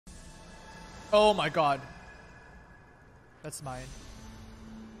Oh my god. That's mine.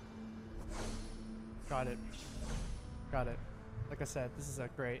 Got it. Got it. Like I said, this is a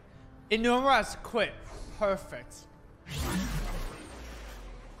great. Inumara's quit. Perfect.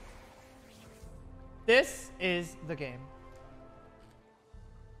 This is the game.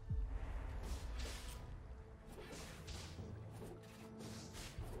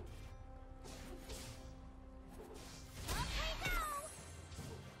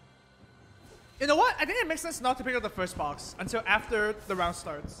 You know what? I think it makes sense not to pick up the first box until after the round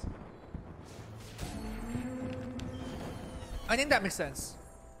starts. I think that makes sense.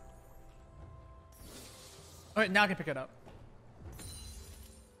 Alright, now I can pick it up.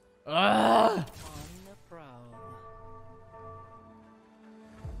 Ugh!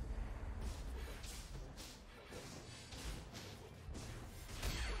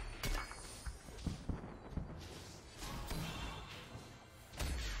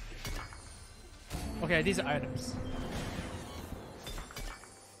 Okay, these are items.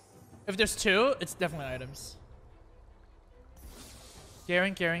 If there's two, it's definitely items.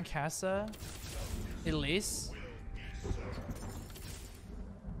 Garen, Casa. Elise.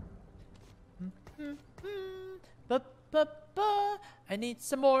 I need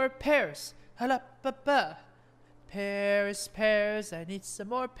some more pears. Pears, I need some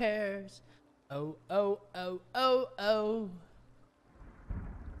more pears. Oh.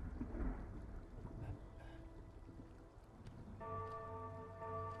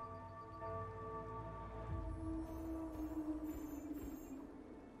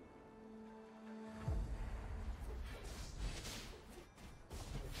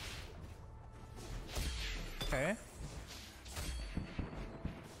 Okay.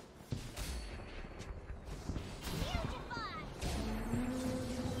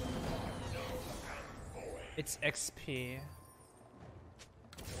 It's XP.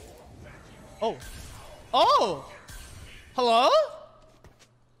 Oh. Oh! Hello?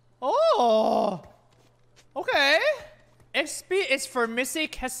 Oh! Okay. XP is for Missy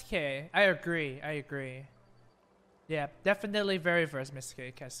Kesuke. I agree. Yeah, definitely very first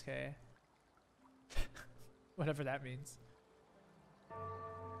Missy Kesuke. Whatever that means.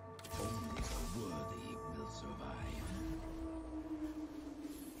 Only the worthy will survive.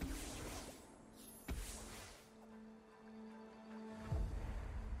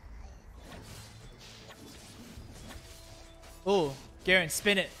 Oh, Garen,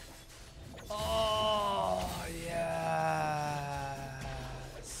 spin it. Oh, yes.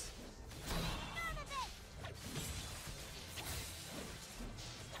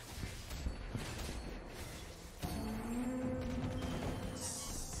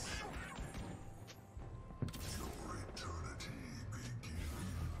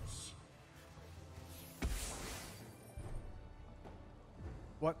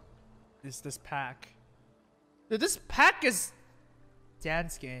 What is this pack? Dude, this pack is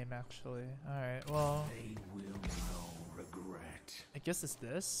dance game actually. Alright, well. They will know regret. I guess it's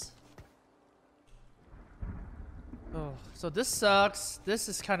this. Oh, so this sucks. This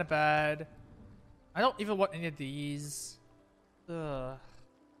is kind of bad. I don't even want any of these. Ugh.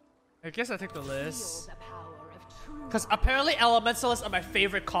 I guess I take the list. Because apparently Elementalists are my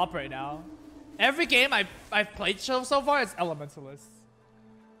favorite comp right now. Every game I've played so far is Elementalists.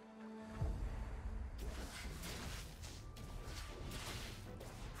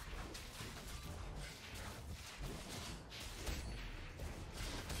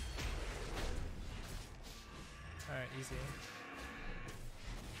 Alright, easy.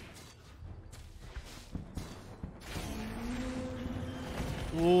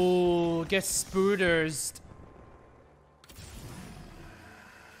 Ooh, get spooters.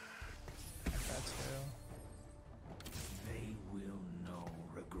 That too. They will know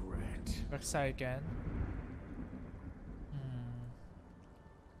regret. Rek'Sai again.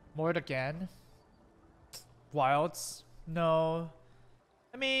 Mord again. Wilds. No.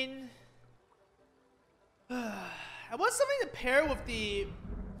 I mean, I want something to pair with the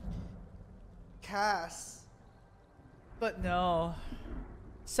Cass, but no.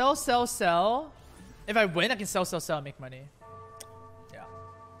 Sell. If I win, I can sell and make money. Yeah,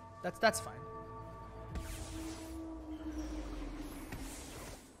 that's fine.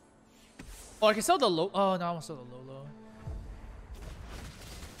 Oh, I can sell the low. Oh no, I want to sell the Lolo.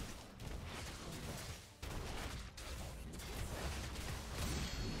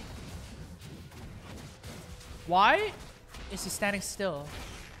 Why is he standing still?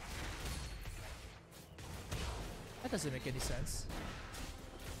 That doesn't make any sense.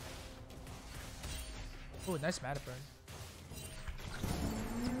 Oh, nice mana burn.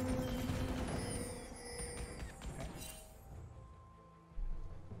 Okay.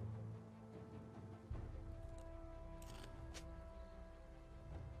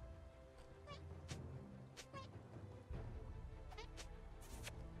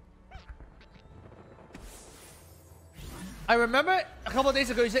 I remember a couple of days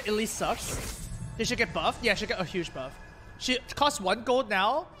ago you said Elise sucks. Did she get buffed? Yeah, she got a huge buff. She costs 1 gold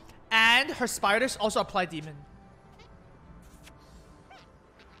now, and her spiders also apply demon.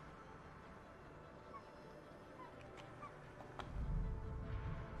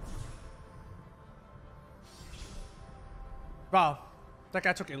 Wow, that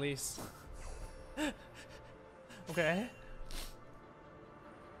guy took Elise. Okay.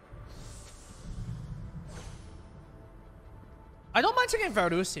 I don't mind taking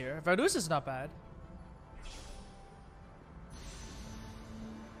Varus here. Varus is not bad.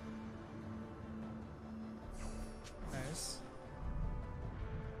 Nice.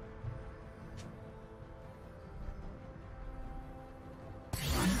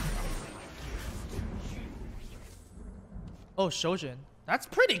 Oh, Shojin. That's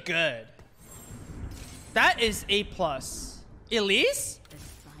pretty good. That is A+. Elise? The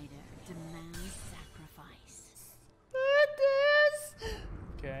spider demands sacrifice.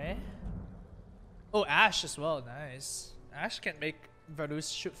 Okay. Oh, Ashe as well. Nice. Ashe can make Varus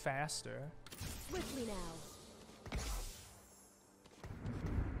shoot faster. Swiftly now.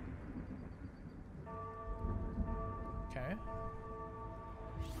 Okay.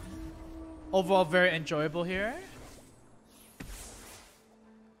 Overall, very enjoyable here.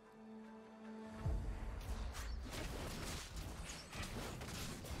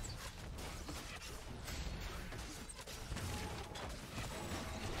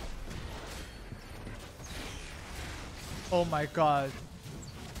 Oh my god.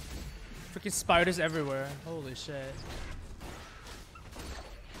 Freaking spiders everywhere. Holy shit.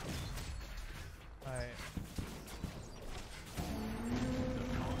 Alright.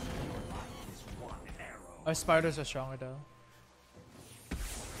 Our spiders are stronger though.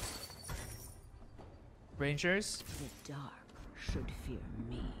 Rangers? The dark should fear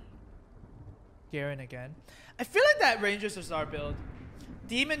me. Garen again. I feel like that Rangers is our build.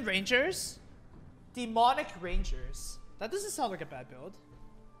 Demon Rangers? Demonic Rangers. That doesn't sound like a bad build.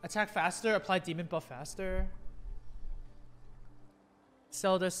 Attack faster, apply demon buff faster.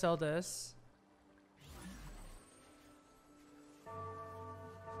 Sell this, sell this.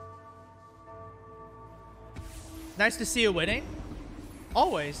 Nice to see you winning.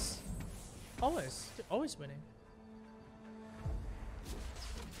 Always. Always. Always winning.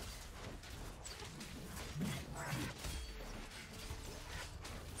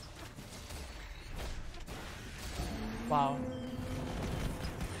 Wow.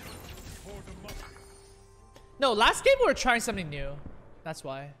 No, last game we were trying something new. That's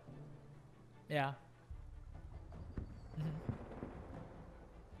why. Yeah.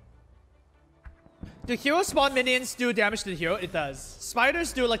 Do hero spawn minions do damage to the hero? It does.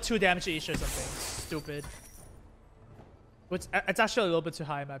 Spiders do like 2 damage each or something. Stupid. Which, it's actually a little bit too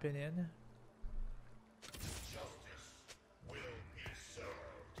high in my opinion.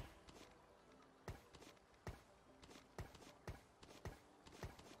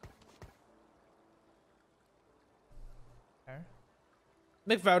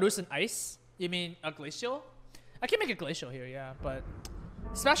 Make Varus an ice? You mean a glacial? I can make a glacial here, yeah, but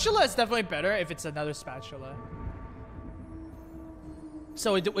spatula is definitely better if it's another spatula.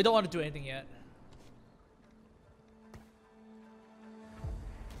 So we don't want to do anything yet.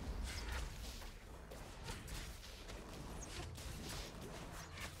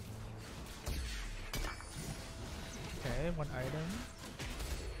 Okay, 1 item.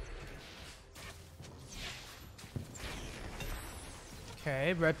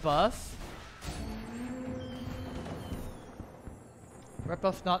 Okay, red buff. Red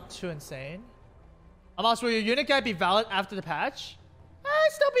buff not too insane. Amaz, will your unit guide be valid after the patch?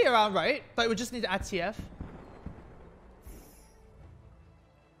 Still be around, right? But we just need to add TF.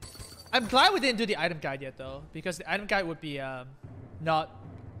 I'm glad we didn't do the item guide yet though, because the item guide would be not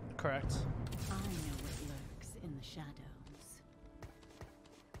correct. I know what lurks in the shadows.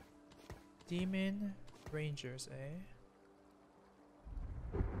 Demon Rangers, eh?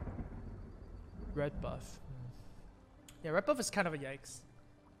 Red buff. Yeah, red buff is kind of a yikes.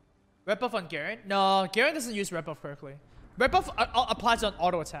 Red buff on Garen? No, Garen doesn't use red buff correctly. Red buff applies on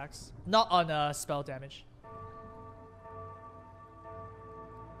auto attacks, not on spell damage.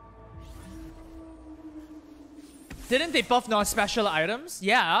 Didn't they buff non-special items?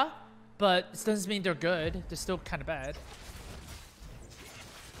 Yeah, but it doesn't mean they're good. They're still kind of bad.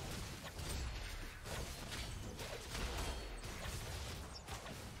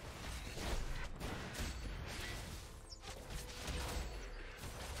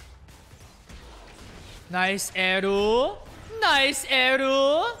 Nice Eru. Nice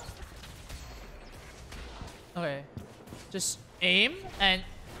Eru. Okay. Just aim and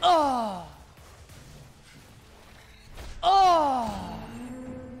Oh!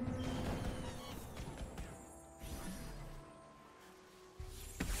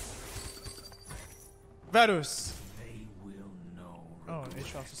 Varus. They will know Oh,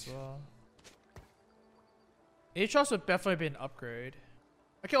 Aatrox as well. Aatrox would definitely be an upgrade.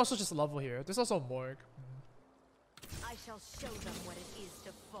 I can also just level here. There's also Morg. I shall show them what it is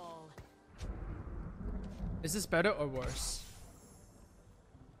to fall. Is this better or worse?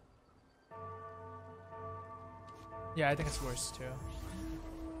 Yeah, I think it's worse too.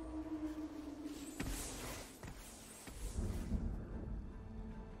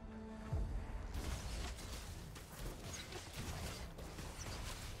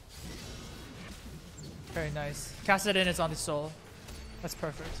 Very nice. Kassadin is on the soul. That's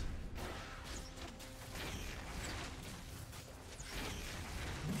perfect.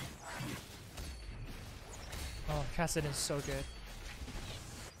 Oh, Kassadin is so good.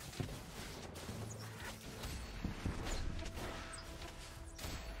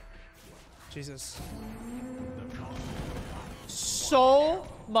 Jesus. So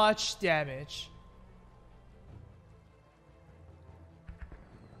much damage.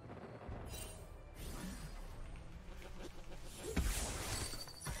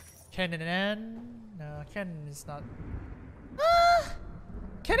 Cannon? No, Cannon is not.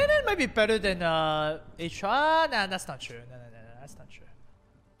 Cannon might be better than Aatrox. Nah, that's not true. No, that's not true.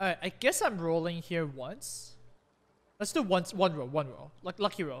 Alright, I guess I'm rolling here once. Let's do one roll. Like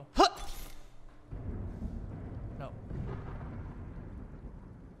lucky roll. Huh! No.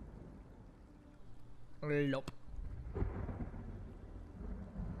 Nope.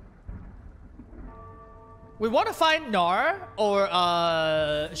 We want to find Gnar or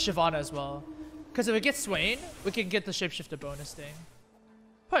Shyvana as well. Because if we get Swain, we can get the shapeshifter bonus thing.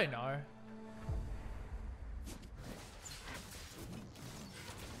 Probably Gnar.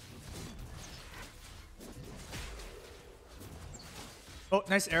 Oh,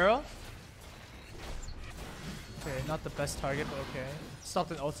 nice arrow. Okay, not the best target, but okay. Stopped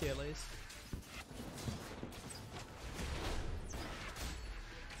an ulti at least.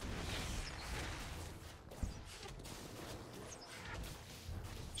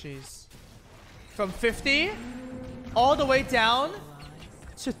 Jeez. From 50 all the way down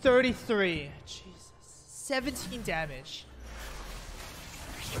to 33. Jesus. 17 damage.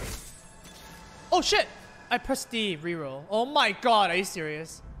 Oh shit! I pressed D, reroll. Oh my god, are you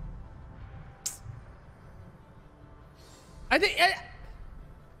serious? I think...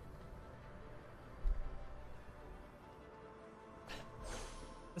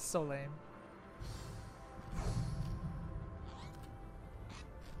 It's so lame.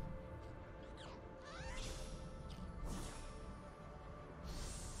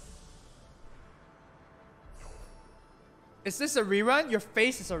 Is this a rerun? Your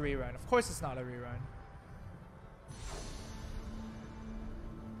face is a rerun. Of course it's not a rerun.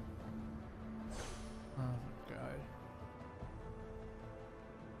 Oh my god.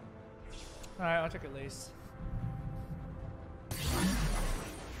 Alright, I'll take at least.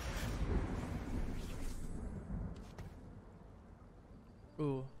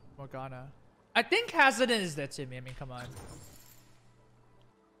 Ooh, Morgana. I think Kassadin is dead to me. I mean, come on.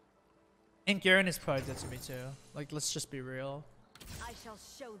 And Garen is probably dead to me too. Like, let's just be real. I shall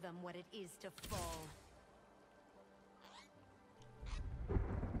show them what it is to fall.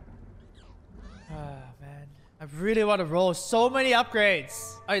 Ah, man. I really want to roll so many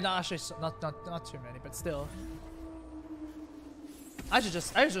upgrades. I mean, not actually, not too many, but still. I should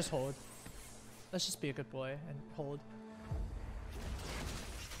just hold. Let's just be a good boy and hold.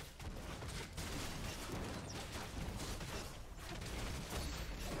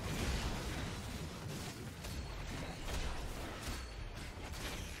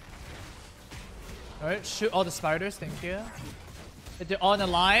 Alright, shoot all the spiders, thank you. They're on the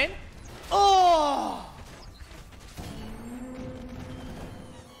line. Oh!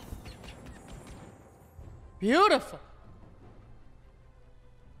 Beautiful.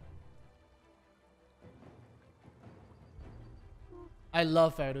 I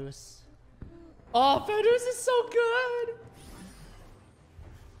love Varus. Oh, Varus is so good.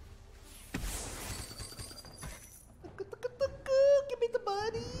 Give me the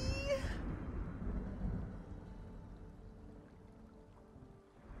money.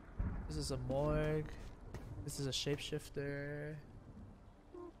 This is a Morg. This is a shapeshifter.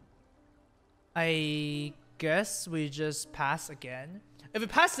 I guess we just pass again. If we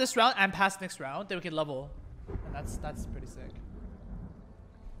pass this round and pass next round, then we can level. And that's pretty sick.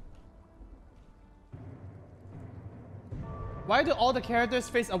 Why do all the characters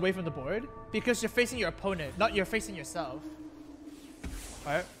face away from the board? Because you're facing your opponent, not you're facing yourself.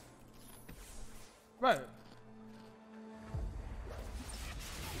 Right? Right.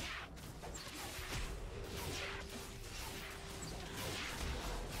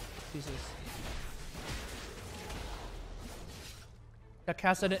 Jesus. The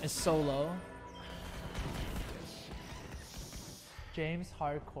Cassidy is so low. James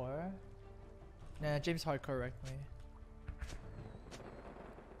Hardcore. Nah, James Hardcore wrecked me.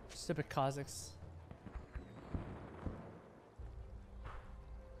 Stupid Kazakhs.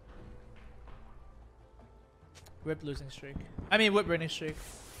 Whip losing streak. I mean, whip winning streak.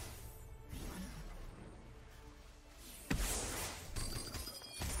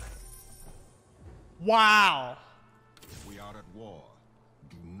 Wow! We are at war.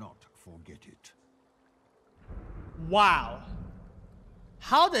 Do not forget it. Wow.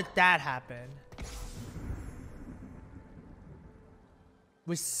 How did that happen?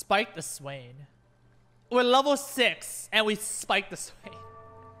 We spiked the Swain. We're level 6 and we spiked the Swain.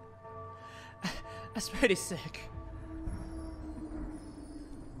 That's pretty sick.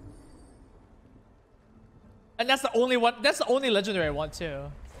 And that's the only one, that's the only legendary one too.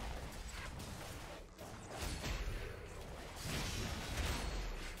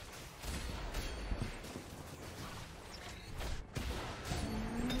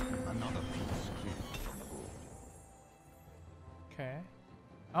 Okay.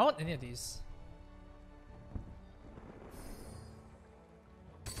 I don't want any of these.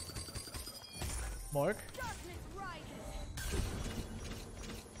 Morg?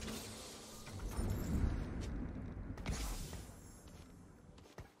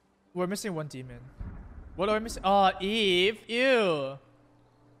 We're missing one demon. What are we missing? Oh, Eve. Ew.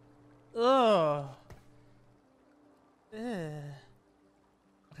 Ugh. Ugh.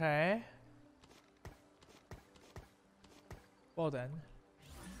 Okay. Well then.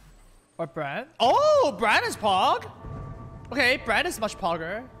 Or Bran? Oh, Bran is Pog? Okay, Bran is much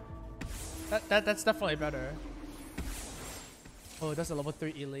Pogger. That's definitely better. Oh, that's a level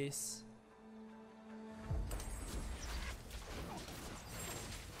 3 Elise.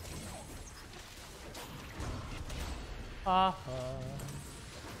 Haha.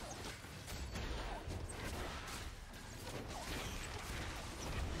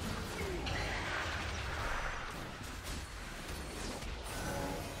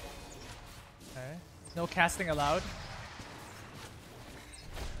 Okay. No casting allowed.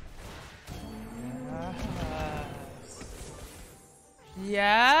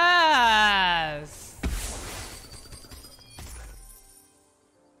 Yes.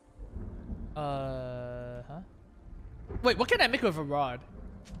 Huh? Wait, what can I make with a rod?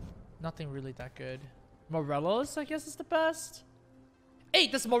 Nothing really that good. Morelos, I guess, is the best. Hey,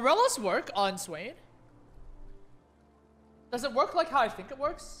 does Morelos work on Swain? Does it work like how I think it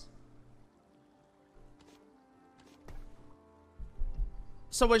works?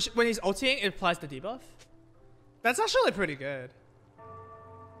 So when he's ulting, it applies the debuff? That's actually pretty good.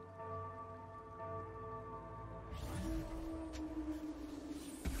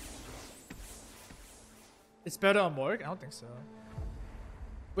 It's better on Morg? I don't think so.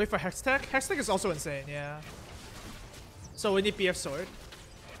 Wait for Hextech? Hextech is also insane, yeah. So we need BF Sword.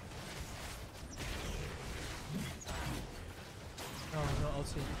 Oh, no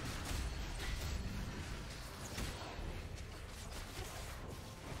ulti.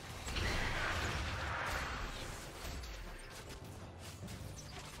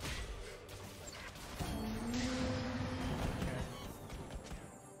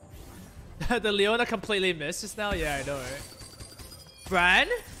 The Leona completely missed just now? Yeah, I know, right? Bran?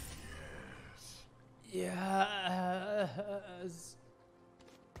 Yes.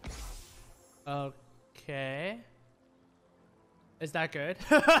 Okay. Is that good?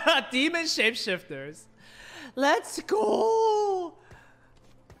 Demon shapeshifters. Let's go!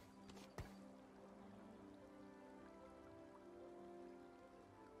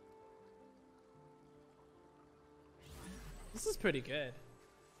 This is pretty good.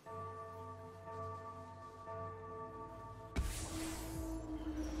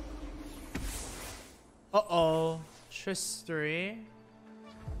 Uh-oh. Triss 3.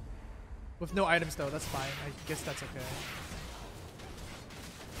 With no items though, that's fine. I guess that's okay.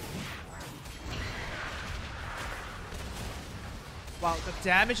 Wow, the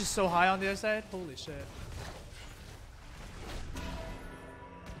damage is so high on the other side. Holy shit.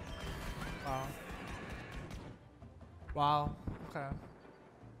 Wow. Wow. Okay.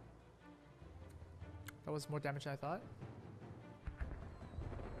 That was more damage than I thought.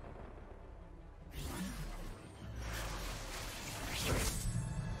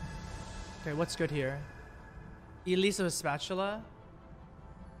 Okay, what's good here? Elisa with spatula?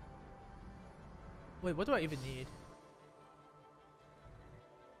 Wait, what do I even need?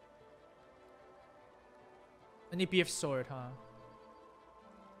 I need BF sword, huh?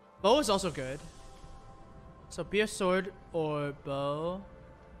 Bow is also good. So BF sword or bow.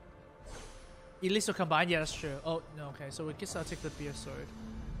 Elise will combine. Yeah, that's true. Oh no, okay. So I guess I'll take the beer sword.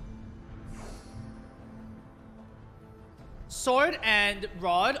 Sword and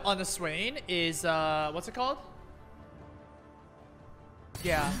rod on the Swain is what's it called?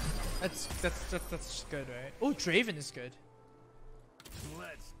 Yeah, that's good, right? Oh, Draven is good.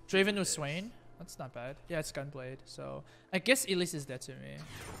 Draven with Swain. That's not bad. Yeah, it's Gunblade. So I guess Elise is dead to me.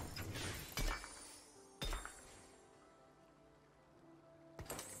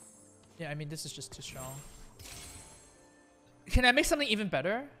 Yeah, I mean this is just too strong. Can I make something even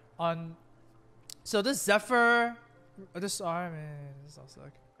better on? So this Zephyr, this arm, this also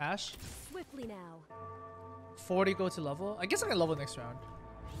like Ash. Swiftly now. 40 go to level. I guess I can level next round.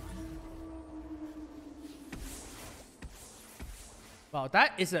 Wow,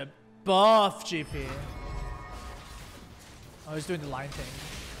 that is a buff GP. Oh, he's doing the line thing.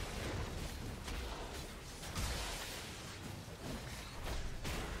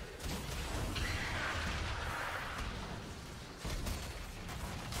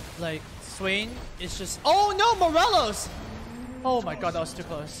 Like, Swain is just... Oh no, Morelos! Oh my god, that was too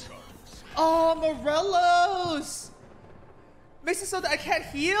close. Oh, Morelos! Makes it so that I can't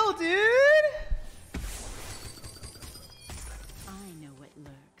heal, dude! I know what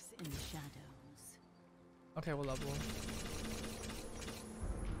lurks in the shadows. Okay, we'll level.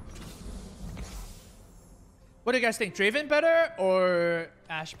 What do you guys think? Draven better or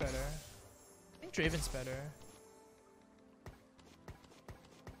Ashe better? I think Draven's better.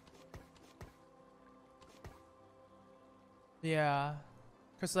 Yeah.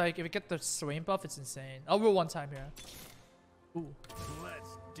 Because, like, if you get the Swain buff, it's insane. I'll roll one time here. Ooh. Let's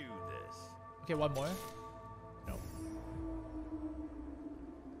do this. Okay, one more. No.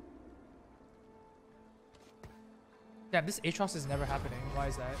 Damn, this Aatrox is never happening. Why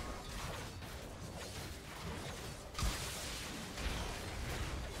is that?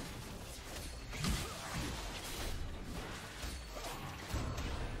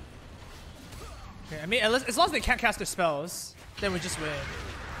 Okay, I mean, as long as they can't cast their spells, then we just win.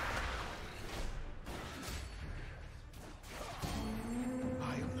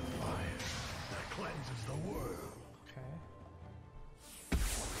 I am the fire that cleanses the world. Okay.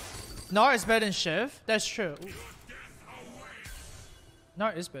 Gnar is better than Shiv. That's true. Ooh.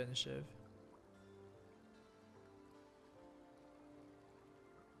 Gnar is better than Shiv.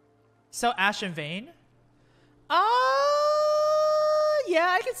 Sell Ashe and Vayne? Yeah,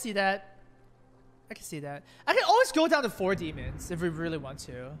 I can see that. I can see that. I can always go down to 4 demons if we really want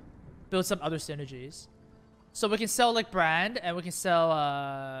to. Build some other synergies. So we can sell like Brand and we can sell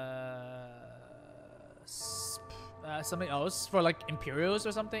something else for like Imperials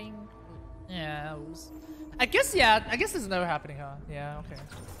or something. Yeah. I guess this is never happening, huh? Yeah, okay.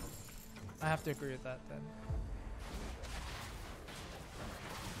 I have to agree with that then.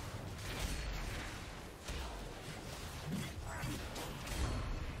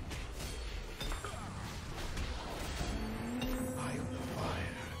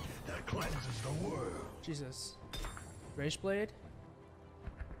 Cleanses the world. Jesus. Rage Blade?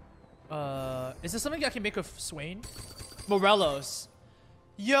 Is this something I can make with Swain? Morelos.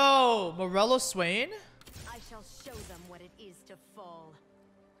 Yo! Morelos Swain? I shall show them what it is to fall.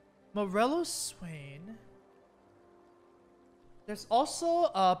 Morelos Swain. There's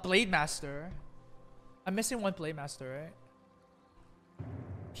also Blade Master. I'm missing one Blade Master, right?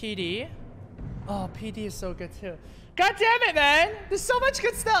 PD. Oh, PD is so good too. God damn it, man! There's so much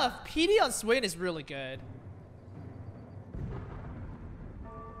good stuff. PD on Swain is really good.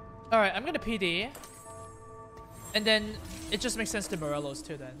 All right, I'm gonna PD, and then it just makes sense to Morelos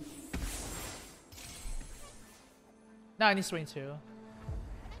too. Then. Now I need Swain too.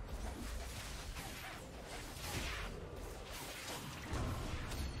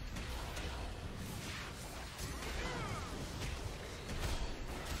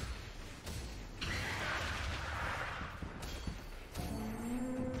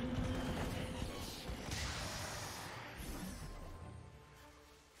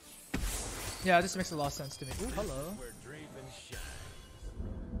 Yeah, this makes a lot of sense to me. Ooh, hello. Where Draven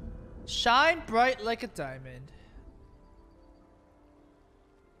shines. Shine bright like a diamond.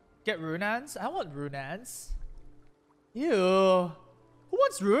 Get Runans? I want Runans. Ew. Who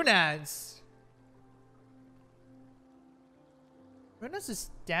wants Runans? Runans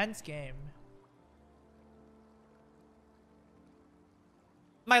is Dan's game.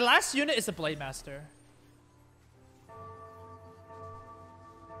 My last unit is a Blade Master.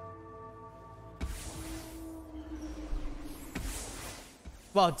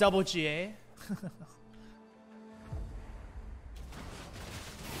 Wow, double GA.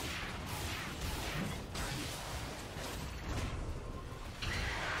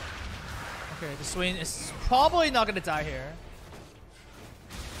 Okay, the Swain is probably not gonna die here.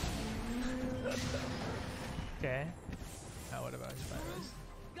 Okay. Now what about his virus?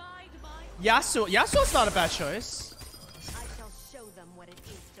 Yasuo's not a bad choice. I shall show them what it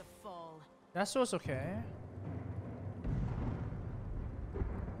is to fall. Yasuo's okay.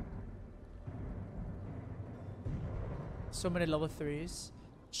 So many level 3s.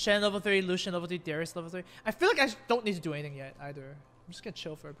 Shen level 3, Lucian level 3, Darius level 3. I feel like I don't need to do anything yet either. I'm just gonna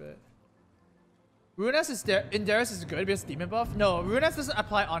chill for a bit. Runas is there in Darius is good because demon buff. No, Runas doesn't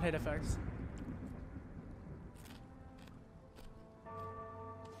apply on hit effects.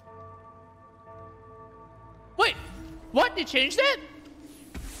 Wait, what? They changed it?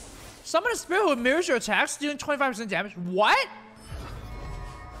 Summon a spirit who mirrors your attacks, doing 25% damage. What?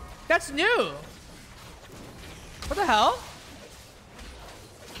 That's new. What the hell?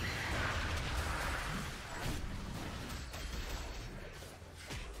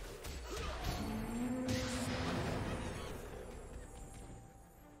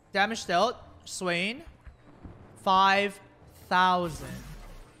 Damage dealt, Swain, 5,000.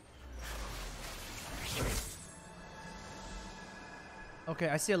 Okay,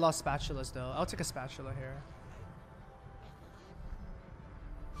 I see a lot of spatulas though. I'll take a spatula here.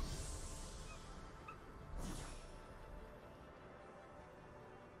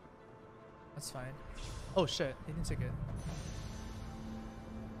 That's fine. Oh shit, he didn't take it.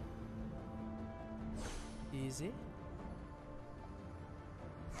 Easy.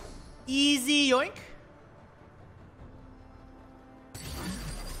 Easy yoink.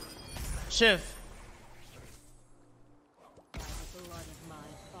 Shiv. By the blood of my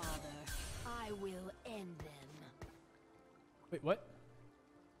father, I will end them. Wait, what?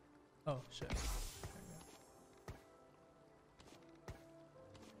 Oh shit.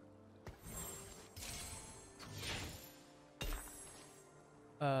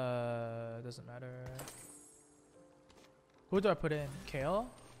 Doesn't matter. Who do I put in? Kale?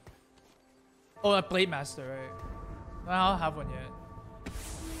 Oh, a Blade Master, right? I don't have one yet.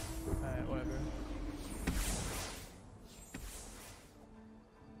 Alright, whatever.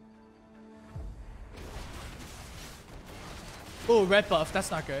 Oh, red buff.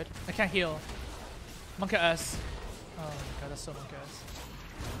 That's not good. I can't heal. Monkey S. Oh my god, that's so Monkey S.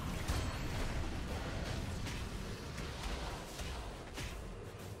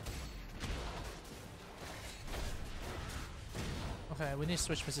 Okay, we need to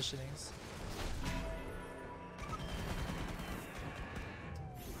switch positionings.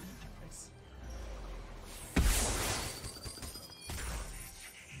 Nice.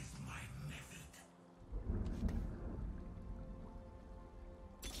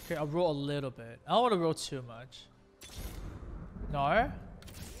 Okay, I'll roll a little bit. I don't want to roll too much. No.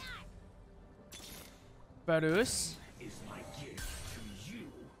 Varus.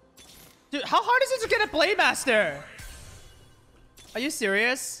 Dude, how hard is it to get a Blade Master? Are you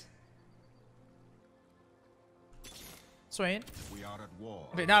serious? Swain? We are at war.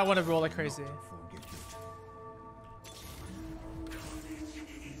 Okay, now I want to roll like crazy.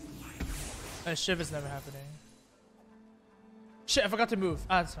 Shiv is never happening. Shit, I forgot to move.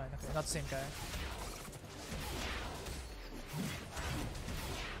 Ah, that's fine. Okay, not the same guy.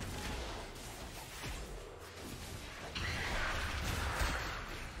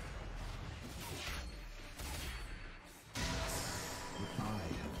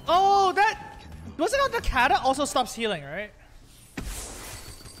 Oh, that wasn't on the Kata also stops healing, right?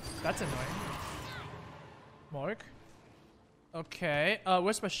 That's annoying. Morg. Okay.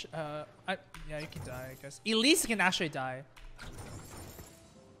 Where's my yeah, you can die, I guess. Elise can actually die.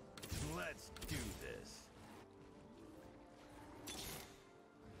 Let's do this.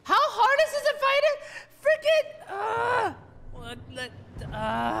 How hard is this to fight it? Freaking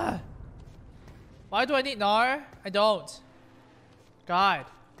why do I need Gnar? I don't. God.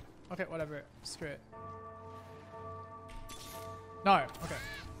 Okay, whatever. Screw it. Gnar. Okay.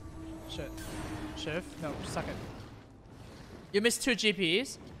 Shit. Shiv? No, suck it. You missed 2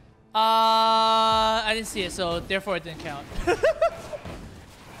 GPs? I didn't see it, so therefore it didn't count.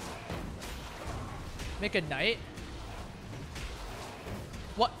 Make a knight?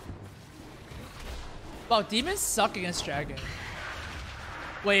 What? Wow, demons suck against dragon.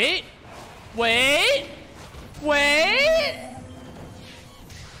 Wait. Wait. Wait.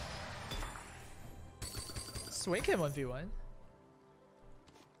 Swain can 1v1.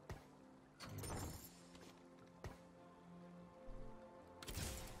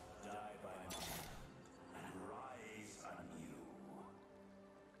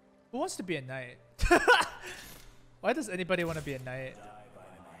 Who wants to be a knight? Why does anybody want to be a knight?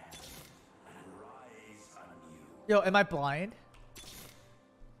 Yo, am I blind?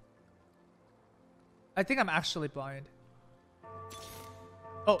 I think I'm actually blind.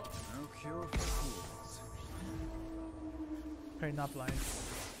 Oh. No cure for fools. Okay, not blind.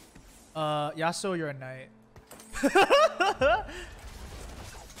 Yasuo, you're a knight.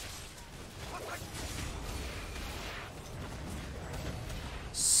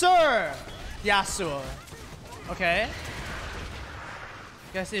 Sir Yasuo. Okay.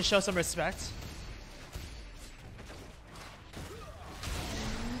 Guess you need to show some respect.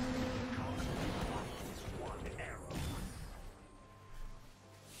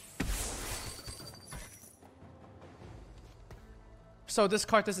 So this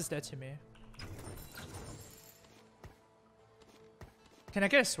Cartus is dead to me. Can I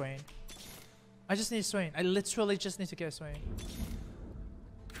get a Swain? I just need a Swain. I literally just need to get a Swain.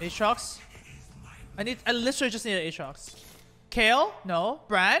 Aatrox? I literally just need an Aatrox. Kale? No.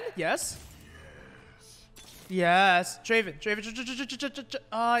 Bran? Yes. Yes. Draven.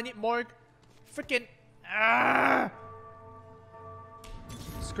 I need more freaking.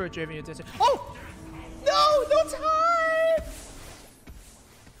 Screw it, Draven. You did it. Oh! No! No time!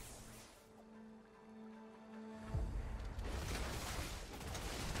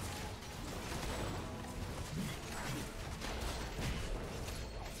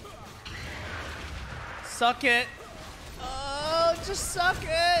 Suck it. Oh, just suck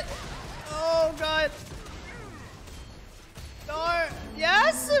it. Oh, God. No.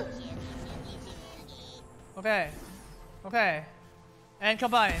 Yes? Okay. Okay. And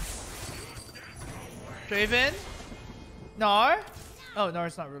combine. Draven. Gnar. Oh,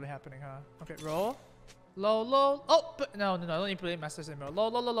 Gnar's not really happening, huh? Okay, roll. Low, low. Oh, but no. I don't need to play Masters anymore.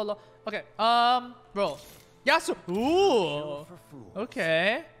 Low. Okay, roll. Yasuo. Ooh.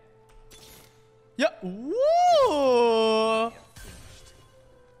 Okay. Yeah. Ooh.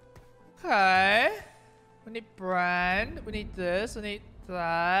 Okay. We need Bran. We need this. We need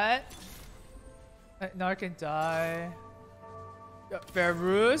that. Gnar can die. Yeah,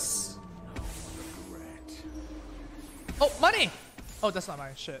 Varus. Oh, money! Oh, that's not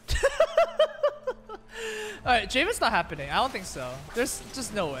mine. Shit. Alright, Javen's not happening. I don't think so. There's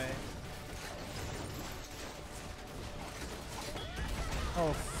just no way.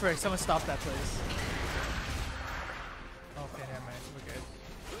 Oh, frick. Someone stop that, please. Okay, never mind. We're good.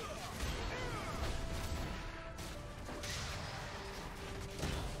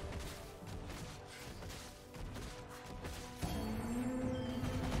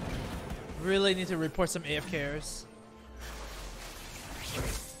 Really need to report some AFKers.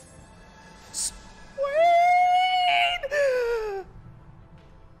 Sweet!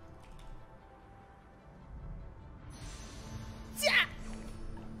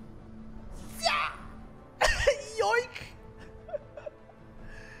 Yoink!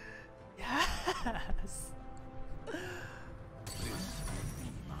 Yes!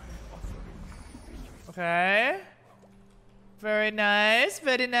 Okay. Very nice,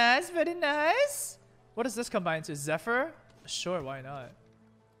 very nice, very nice. What does this combine to? Zephyr? Sure, why not?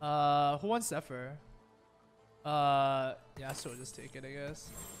 Who wants Zephyr? Yeah, so just take it, I guess.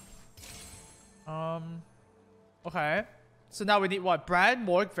 Okay. So now we need what? Bran,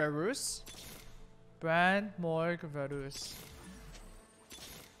 Morg, Varus. Bran, Morg, Varus.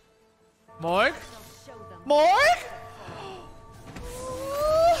 Morg? Morg?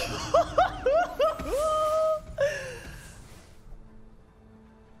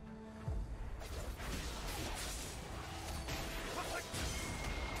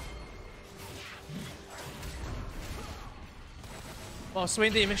 Oh,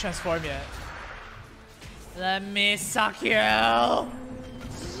 Swain didn't even transform yet. Let me suck you! Yes!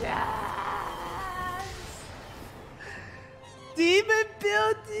 Demon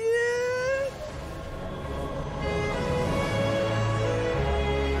build you!